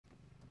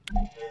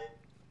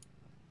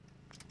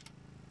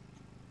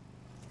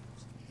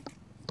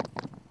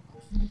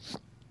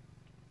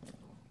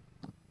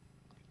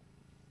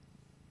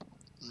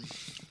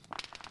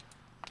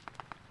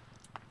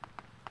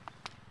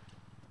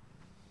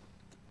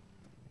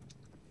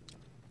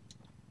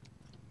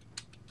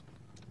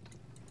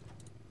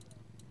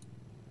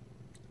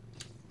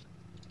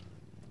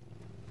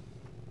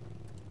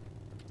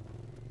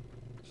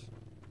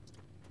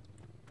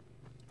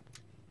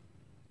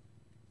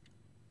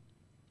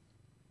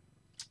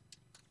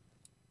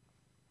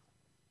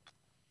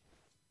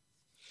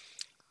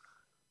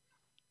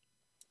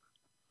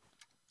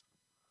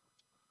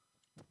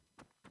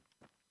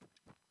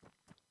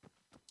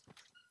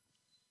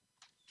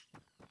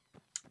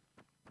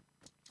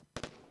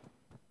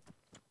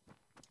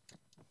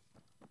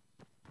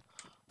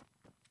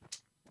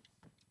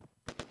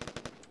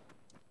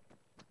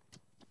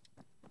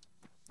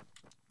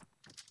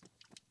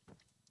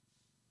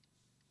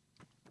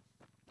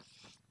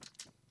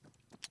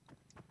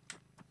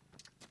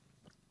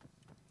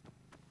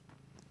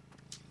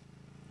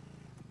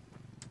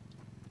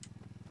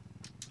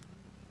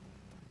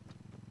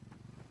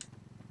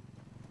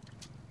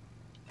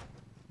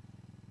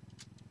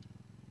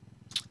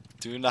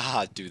Do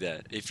not do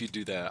that. If you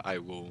do that, I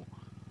will,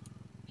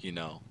 you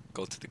know,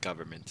 go to the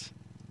government.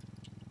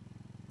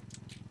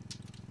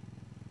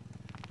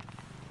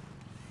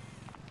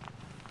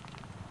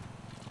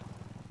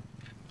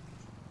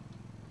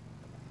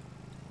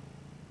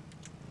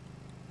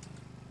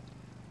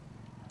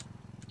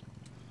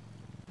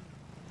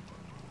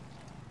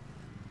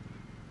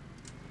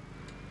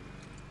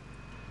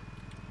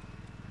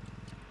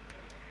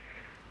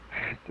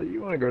 So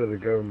you want to go to the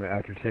government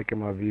after taking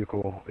my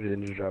vehicle and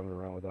then just driving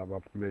around without my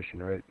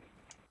permission, right?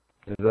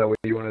 Is that what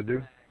you want to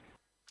do?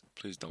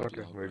 Please don't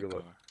Okay, blow up very my good car.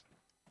 luck.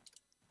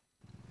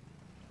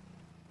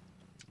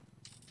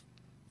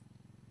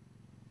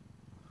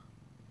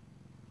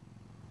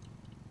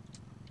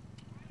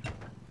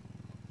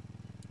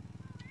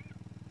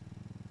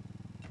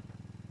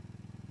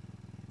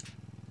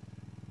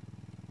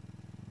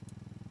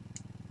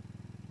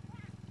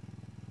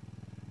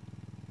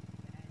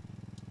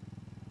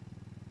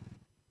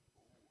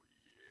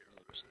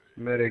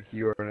 Medic,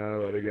 you are not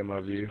allowed to get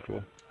my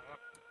vehicle.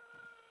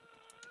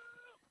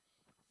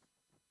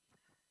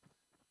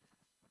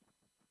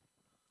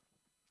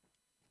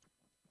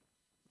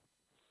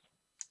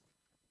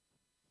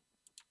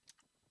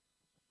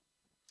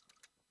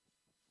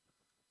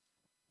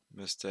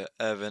 Mr.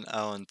 Evan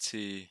Allen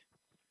T,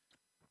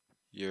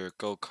 your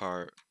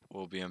go-kart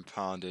will be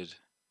impounded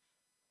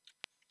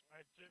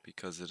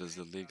because it is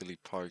illegally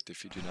parked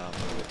if you do not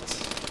move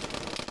it.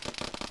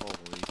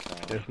 Holy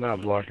cow. It's not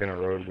blocking a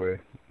roadway.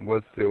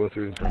 What's the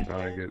reason for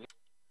impounding it?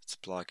 It's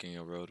blocking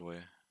a roadway.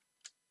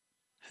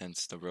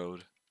 Hence the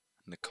road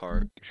and the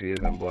cart. She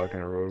isn't blocking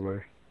a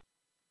roadway.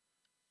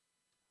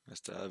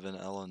 Mr. Evan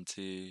Allen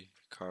T,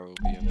 your car will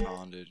be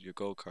impounded. Your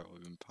go-kart will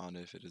be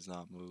impounded if it is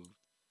not moved.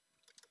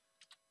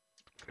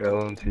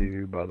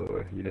 LNTU, by the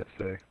way, you didn't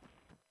say.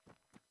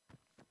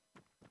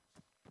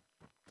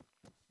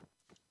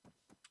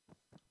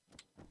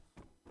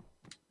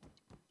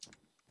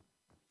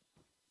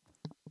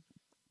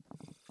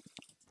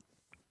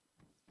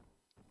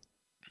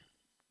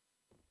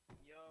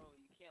 Yo,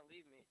 you can't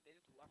leave me. They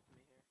just left me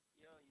here.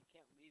 Yo, you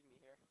can't leave me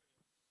here.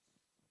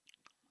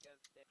 You gotta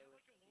stay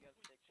with. You gotta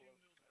stay close.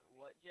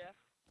 What, Jeff?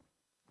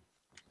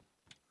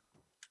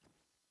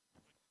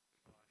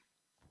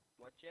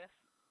 What, Jeff?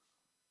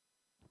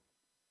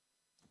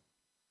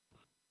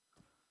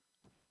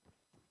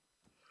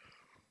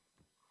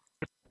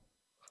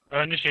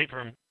 Initiate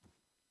from.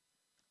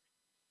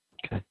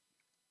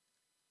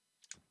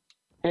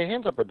 Hey,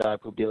 hands up or die,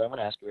 poop dealer. I'm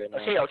gonna ask you right now.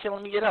 Okay,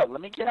 let me get out.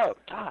 Let me get out.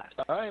 God.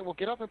 Alright, well,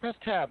 get up and press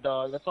tab,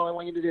 dog. That's all I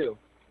want you to do.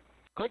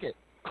 Click it.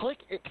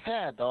 Click it,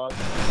 tab, dog.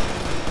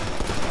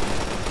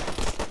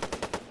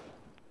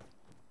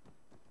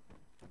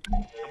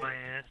 My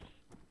ass.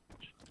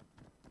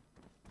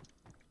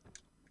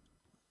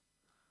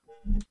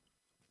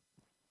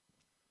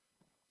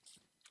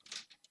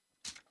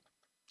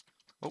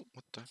 Oh,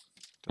 what the?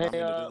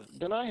 Hey,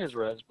 deny his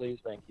res, please.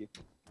 Thank you.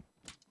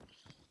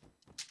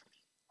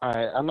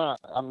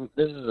 Alright,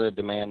 this is a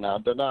demand now.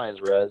 Deny his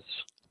res.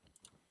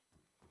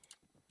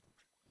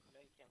 No,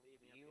 you can't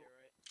leave me up here,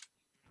 right?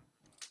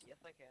 Yes,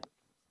 I can.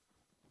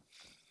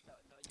 No,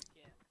 you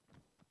can't.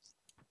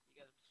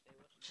 You gotta stay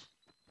with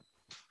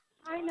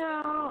me. I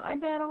know. I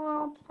bet I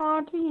won't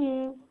talk to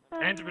you.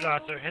 Hands up or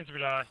die, sir. Hands up or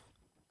die.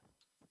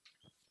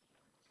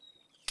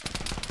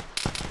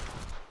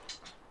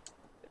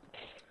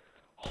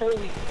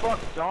 Holy fuck,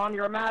 John,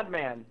 you're a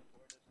madman.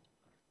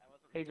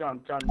 Hey, John,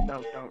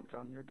 no, don't,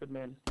 John, you're a good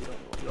man. You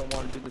don't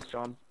want to do this,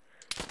 John.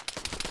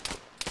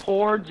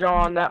 Poor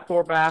John, that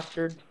poor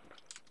bastard.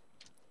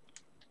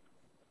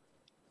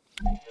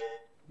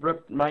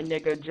 Ripped my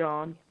nigga,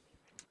 John.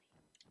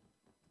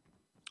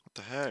 What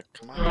the heck?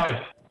 Come on.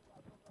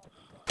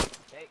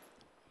 Hey.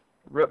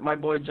 Rip my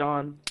boy,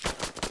 John.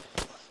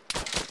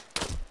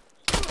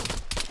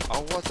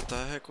 Oh, what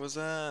the heck was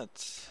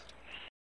that?